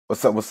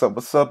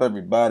What's up,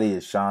 everybody?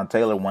 It's Sean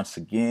Taylor once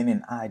again,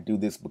 and I do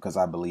this because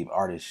I believe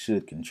artists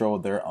should control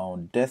their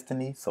own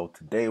destiny. So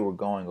today we're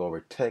going over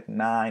Tech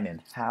 9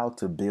 and how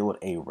to build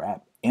a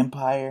rap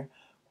empire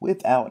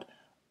without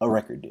a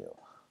record deal.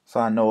 So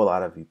I know a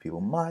lot of you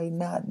people might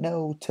not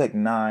know Tech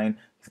 9.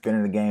 He's been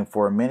in the game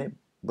for a minute,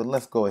 but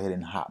let's go ahead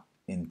and hop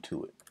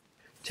into it.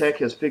 Tech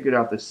has figured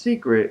out the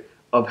secret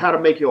of how to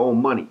make your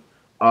own money.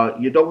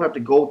 You don't have to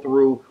go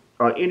through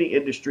any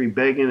industry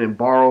begging and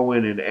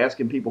borrowing and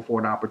asking people for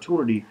an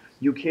opportunity.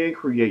 You can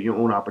create your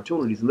own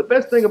opportunities. And the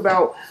best thing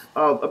about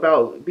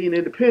being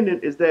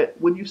independent is that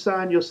when you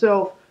sign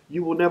yourself,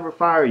 you will never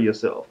fire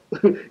yourself.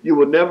 You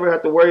will never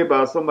have to worry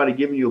about somebody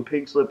giving you a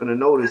pink slip and a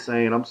notice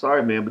saying, "I'm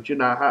sorry, man, but you're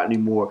not hot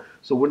anymore,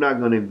 so we're not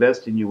going to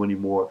invest in you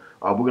anymore.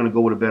 We're going to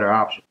go with a better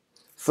option."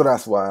 So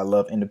that's why I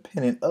love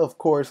independent, of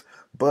course.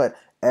 But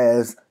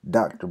as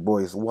Dr.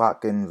 Boyce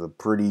Watkins, a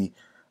pretty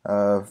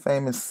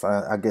famous,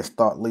 I guess,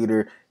 thought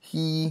leader,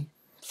 he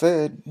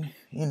said,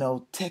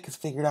 tech has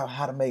figured out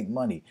how to make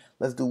money.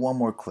 Let's do one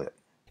more clip.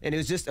 And it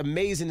was just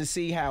amazing to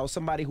see how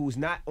somebody who's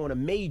not on a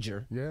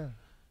major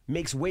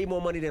makes way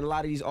more money than a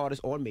lot of these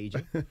artists on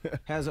major,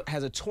 has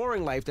a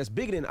touring life that's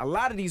bigger than a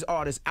lot of these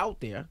artists out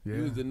there. Yeah.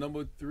 He was the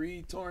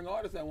 #3 touring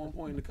artist at one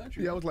point in the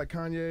country. Yeah, it was like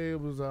Kanye, it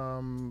was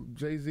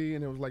Jay-Z,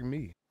 and it was like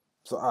me.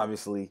 So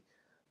obviously,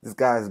 this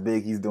guy's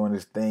big, he's doing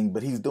his thing,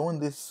 but he's doing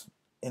this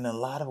in a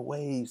lot of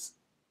ways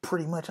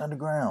pretty much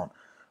underground,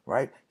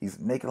 right? He's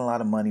making a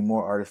lot of money,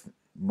 more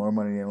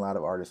money than a lot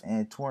of artists,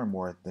 and touring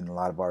more than a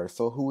lot of artists.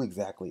 So who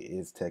exactly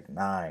is Tech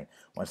 9?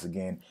 Once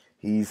again,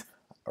 he's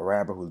a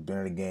rapper who's been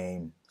in the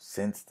game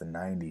since the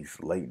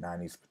 90s, late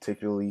 90s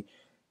particularly.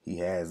 He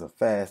has a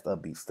fast,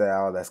 upbeat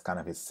style. That's kind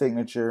of his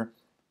signature.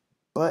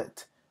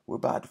 But we're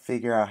about to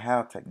figure out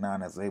how Tech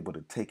 9 is able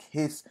to take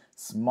his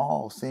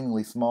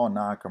seemingly small,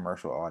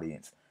 non-commercial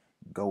audience,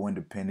 go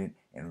independent,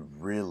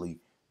 and really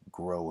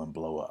grow and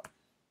blow up.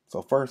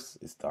 So first,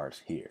 it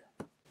starts here.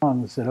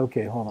 I said,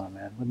 okay, hold on,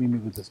 man. Let me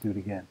meet with this dude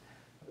again.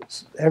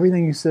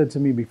 Everything you said to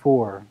me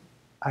before,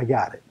 I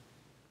got it.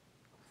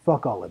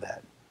 Fuck all of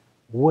that.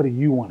 What do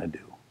you want to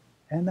do?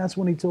 And that's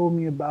when he told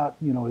me about,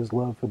 his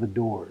love for the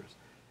Doors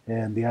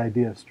and the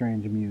idea of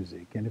strange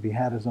music. And if he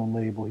had his own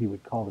label, he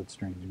would call it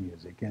strange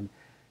music and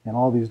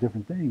all these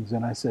different things.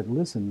 And I said,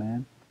 listen,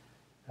 man,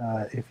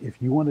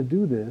 if you want to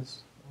do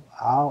this,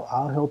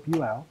 I'll help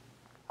you out.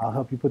 I'll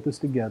help you put this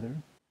together.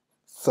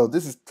 So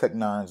this is Tech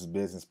 9's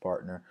business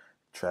partner,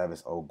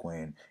 Travis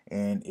O'Gwen.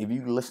 And if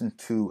you listen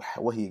to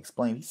what he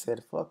explained, he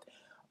said, fuck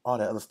all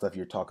that other stuff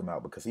you're talking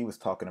about, because he was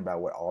talking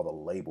about what all the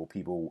label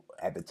people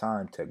at the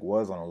time, Tech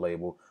was on a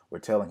label, were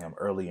telling him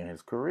early in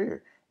his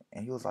career.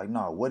 And he was like,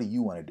 no, what do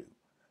you want to do?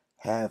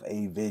 Have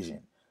a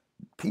vision.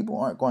 People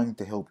aren't going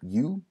to help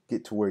you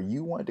get to where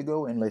you want to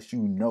go unless you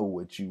know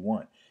what you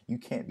want. You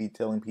can't be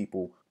telling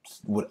people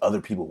what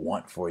other people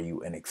want for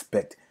you and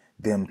expect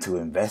them to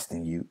invest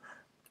in you.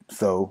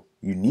 So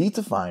you need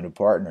to find a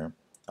partner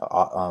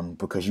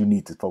because you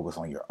need to focus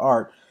on your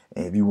art.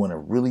 And if you want to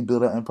really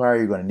build an empire,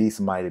 you're going to need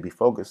somebody to be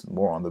focused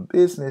more on the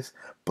business.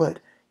 But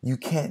you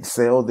can't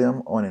sell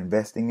them on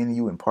investing in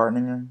you and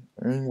partnering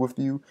with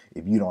you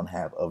if you don't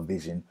have a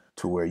vision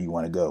to where you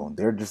want to go.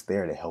 They're just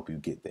there to help you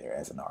get there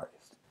as an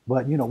artist.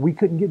 But, we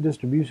couldn't get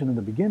distribution in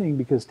the beginning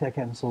because Tech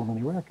hadn't sold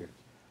any records.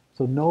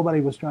 So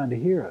nobody was trying to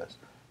hear us.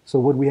 So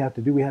what we have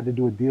to do, we had to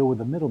do a deal with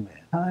a middleman.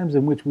 Times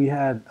in which we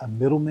had a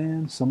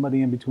middleman,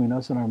 somebody in between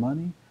us and our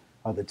money,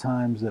 are the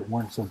times that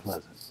weren't so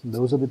pleasant.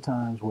 Those are the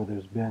times where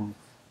there's been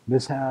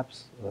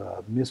mishaps,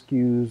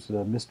 miscues,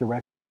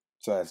 misdirection.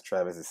 So as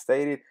Travis has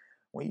stated,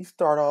 when you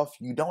start off,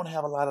 you don't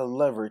have a lot of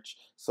leverage.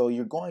 So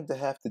you're going to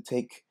have to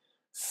take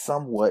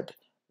somewhat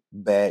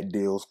bad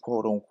deals,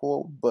 quote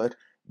unquote, but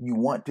you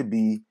want to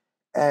be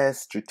as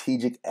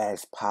strategic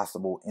as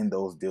possible in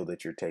those deals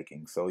that you're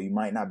taking. So you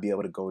might not be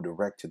able to go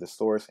direct to the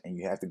source and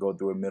you have to go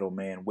through a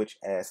middleman, which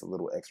adds a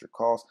little extra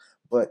cost.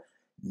 But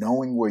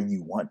knowing where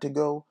you want to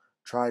go,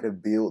 try to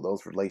build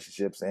those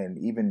relationships and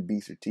even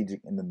be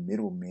strategic in the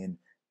middlemen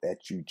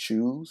that you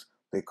choose,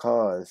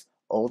 because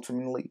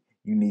ultimately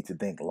you need to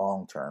think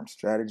long term.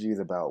 Strategy is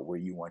about where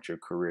you want your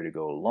career to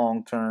go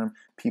long term.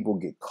 People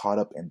get caught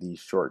up in these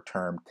short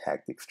term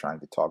tactics,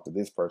 trying to talk to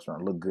this person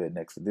and look good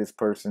next to this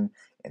person,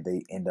 and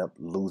they end up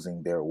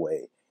losing their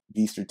way.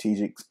 Be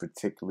strategic,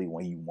 particularly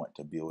when you want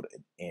to build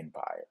an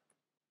empire.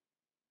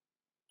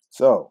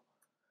 So,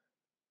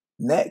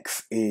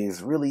 next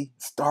is really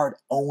start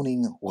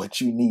owning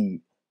what you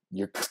need.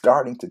 You're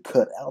starting to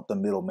cut out the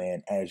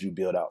middleman as you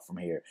build out from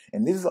here.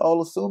 And this is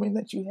all assuming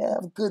that you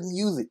have good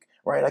music,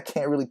 right? I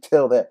can't really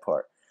tell that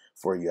part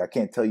for you. I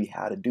can't tell you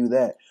how to do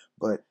that.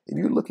 But if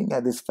you're looking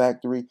at this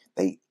factory,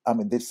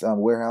 this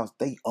warehouse,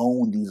 they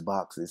own these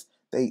boxes.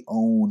 They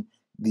own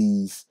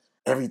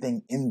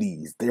everything in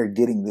these. They're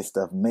getting this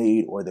stuff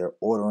made or they're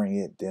ordering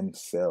it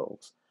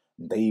themselves.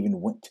 They even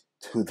went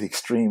to the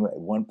extreme at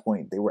one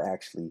point. They were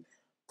actually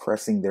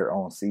pressing their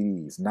own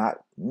CDs, not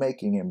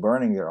making and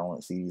burning their own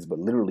CDs, but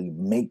literally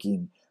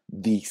making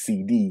the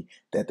CD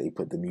that they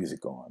put the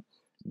music on.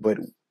 But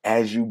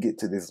As you get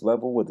to this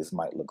level, what this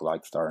might look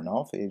like starting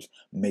off is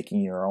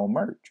making your own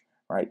merch,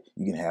 right?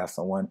 You can have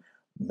someone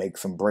make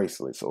some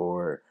bracelets,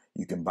 or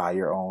you can buy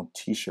your own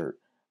t-shirt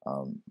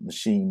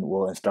machine,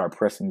 well, and start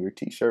pressing your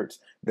t-shirts.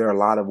 There are a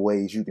lot of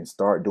ways you can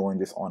start doing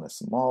this on a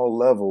small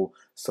level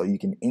so you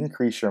can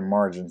increase your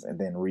margins and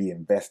then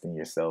reinvest in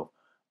yourself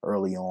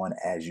early on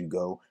as you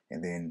go.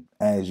 And then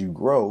as you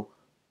grow,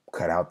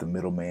 cut out the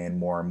middleman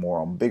more and more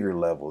on bigger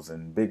levels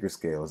and bigger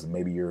scales. And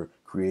maybe you're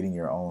creating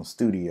your own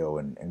studio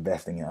and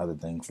investing in other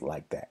things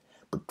like that.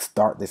 But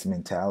start this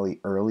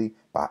mentality early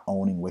by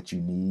owning what you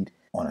need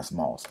on a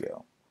small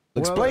scale.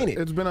 Explain it.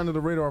 It's been under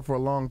the radar for a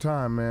long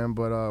time, man.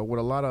 But what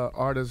a lot of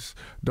artists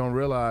don't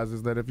realize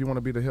is that if you want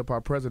to be the hip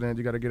hop president,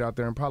 you got to get out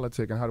there and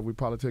politic. And how do we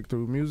politic?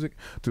 Through music,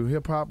 through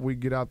hip hop. We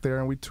get out there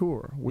and we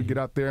tour. We get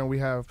out there and we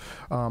have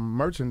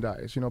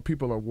merchandise. You know,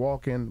 people are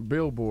walking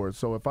billboards.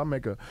 So if I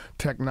make a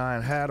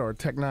Tech-9 hat or a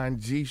Tech-9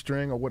 G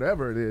string or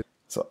whatever it is.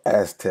 So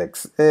as Tech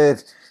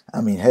said,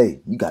 I mean, hey,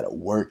 you got to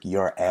work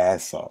your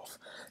ass off.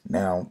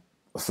 Now,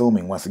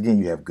 assuming once again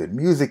you have good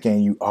music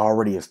and you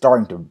already are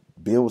starting to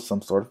build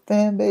some sort of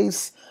fan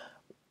base,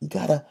 you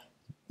gotta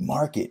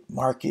market,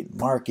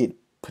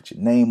 put your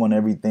name on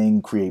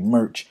everything, create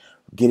merch,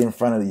 get in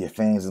front of your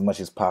fans as much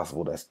as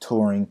possible. That's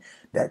touring.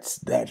 That's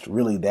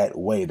really that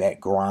way, that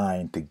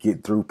grind to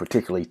get through,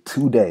 particularly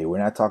today. We're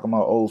not talking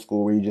about old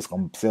school where you're just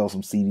gonna sell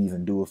some CDs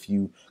and do a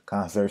few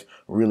concerts.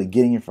 Really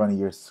getting in front of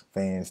your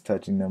fans,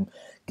 touching them,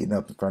 getting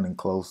up in front and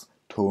close,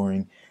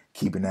 touring,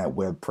 keeping that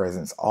web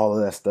presence, all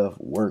of that stuff.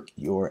 Work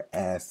your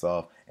ass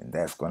off, and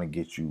that's going to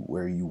get you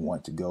where you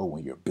want to go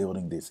when you're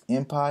building this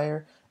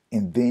empire.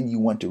 And then you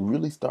want to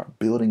really start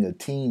building a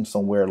team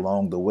somewhere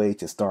along the way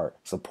to start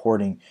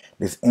supporting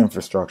this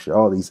infrastructure,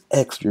 all these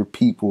extra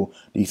people,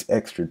 these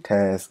extra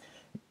tasks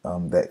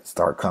that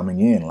start coming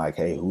in. Like,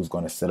 hey, who's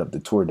going to set up the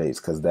tour dates?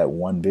 Because that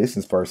one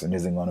business person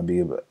isn't going to be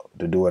able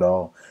to do it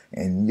all.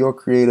 And your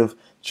creative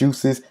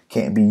juices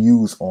can't be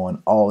used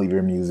on all of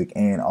your music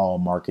and all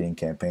marketing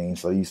campaigns.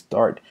 So you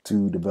start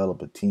to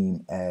develop a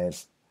team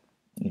as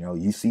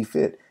you see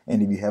fit.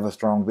 And if you have a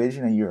strong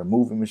vision and you're a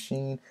moving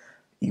machine,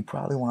 you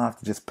probably won't have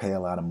to just pay a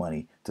lot of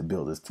money to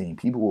build this team.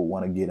 People will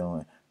want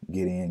to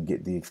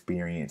get the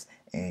experience,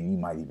 and you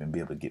might even be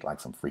able to get like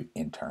some free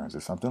interns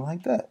or something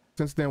like that.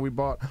 Since then, we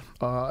bought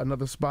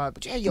another spot.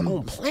 But you have your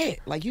own plant.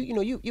 Like you're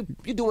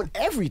doing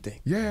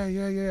everything.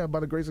 Yeah. By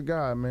the grace of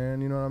God,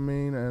 man. You know what I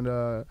mean?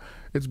 And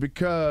it's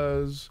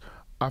because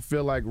I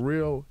feel like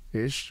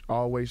real-ish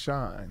always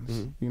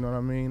shines. You know what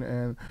I mean?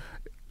 And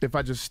if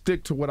I just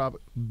stick to what I've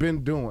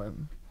been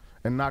doing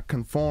and not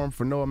conform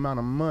for no amount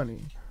of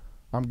money,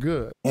 I'm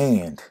good.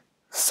 And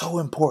so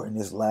important,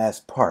 this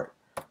last part,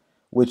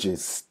 which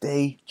is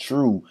stay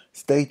true.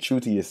 Stay true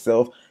to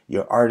yourself,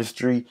 your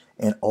artistry,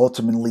 and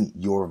ultimately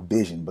your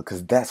vision,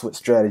 because that's what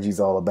strategy is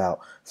all about.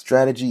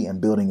 Strategy and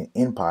building an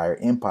empire.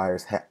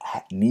 Empires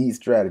need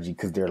strategy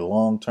because they're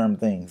long-term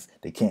things.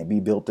 They can't be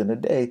built in a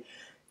day.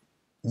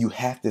 You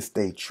have to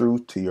stay true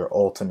to your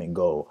ultimate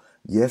goal.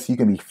 Yes, you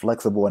can be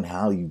flexible in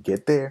how you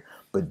get there,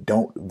 but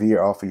don't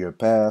veer off of your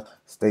path.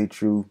 Stay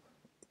true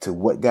to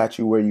what got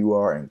you where you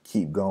are and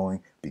keep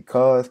going,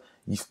 because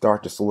you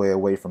start to sway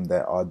away from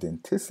that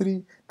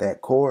authenticity,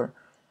 that core,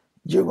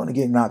 you're going to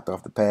get knocked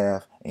off the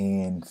path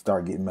and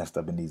start getting messed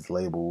up in these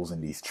labels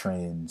and these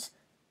trends.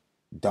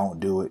 Don't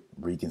do it.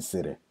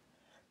 Reconsider.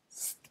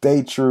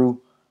 Stay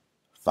true.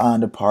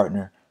 Find a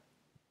partner.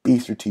 Be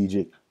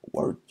strategic.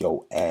 Work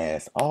your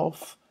ass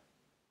off.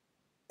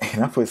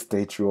 And I put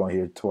stay true on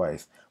here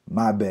twice.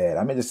 My bad.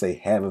 I meant to say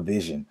have a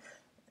vision.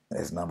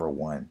 That's number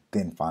one.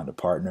 Then find a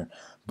partner.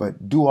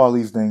 But do all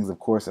these things, of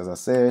course, as I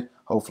said.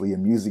 Hopefully your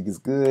music is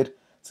good.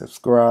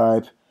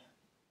 Subscribe.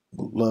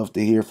 Would love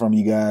to hear from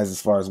you guys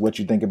as far as what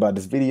you think about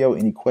this video.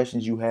 Any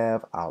questions you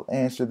have, I'll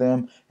answer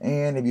them.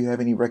 And if you have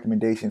any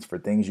recommendations for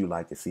things you'd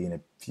like to see in the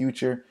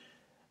future,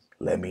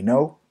 let me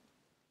know.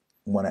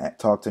 Want to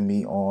talk to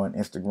me on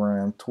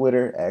Instagram,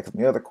 Twitter, ask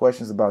me other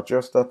questions about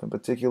your stuff in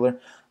particular,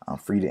 I'm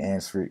free to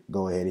answer it.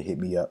 Go ahead and hit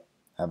me up.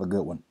 Have a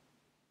good one.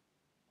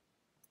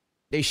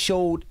 They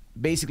showed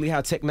basically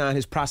how Tech-9,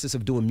 his process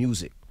of doing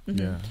music.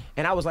 Yeah.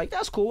 And I was like,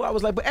 that's cool. I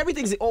was like, but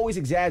everything's always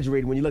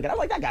exaggerated when you look at it. I was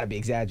like, that gotta be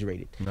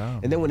exaggerated. No.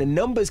 And then when the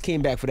numbers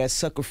came back for that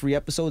sucker-free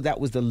episode, that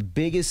was the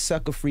biggest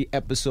sucker-free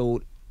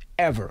episode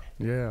ever.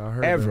 Yeah, I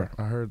heard ever.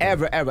 that. I heard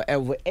that.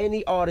 Ever.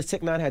 Any artist,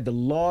 Tech-9 had the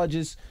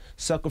largest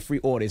sucker-free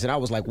audience. And I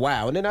was like,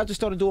 wow. And then I just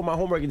started doing my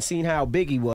homework and seeing how big he was.